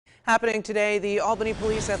Happening today, the Albany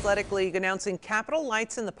Police Athletic League announcing Capitol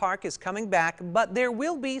Lights in the Park is coming back, but there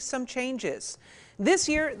will be some changes. This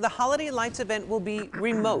year, the Holiday Lights event will be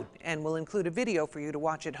remote and will include a video for you to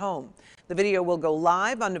watch at home. The video will go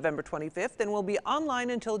live on November 25th and will be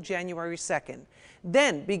online until January 2nd.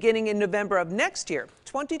 Then, beginning in November of next year,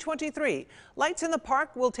 2023, Lights in the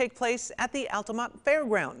Park will take place at the Altamont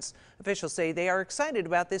Fairgrounds. Officials say they are excited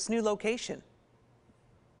about this new location.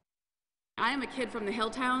 I am a kid from the hill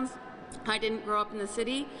towns. I didn't grow up in the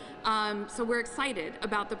city, so we're excited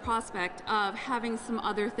about the prospect of having some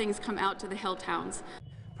other things come out to the hill towns.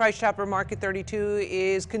 Price Chopper Market 32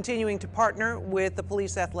 is continuing to partner with the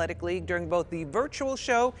Police Athletic League during both the virtual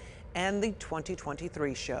show and the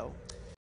 2023 show.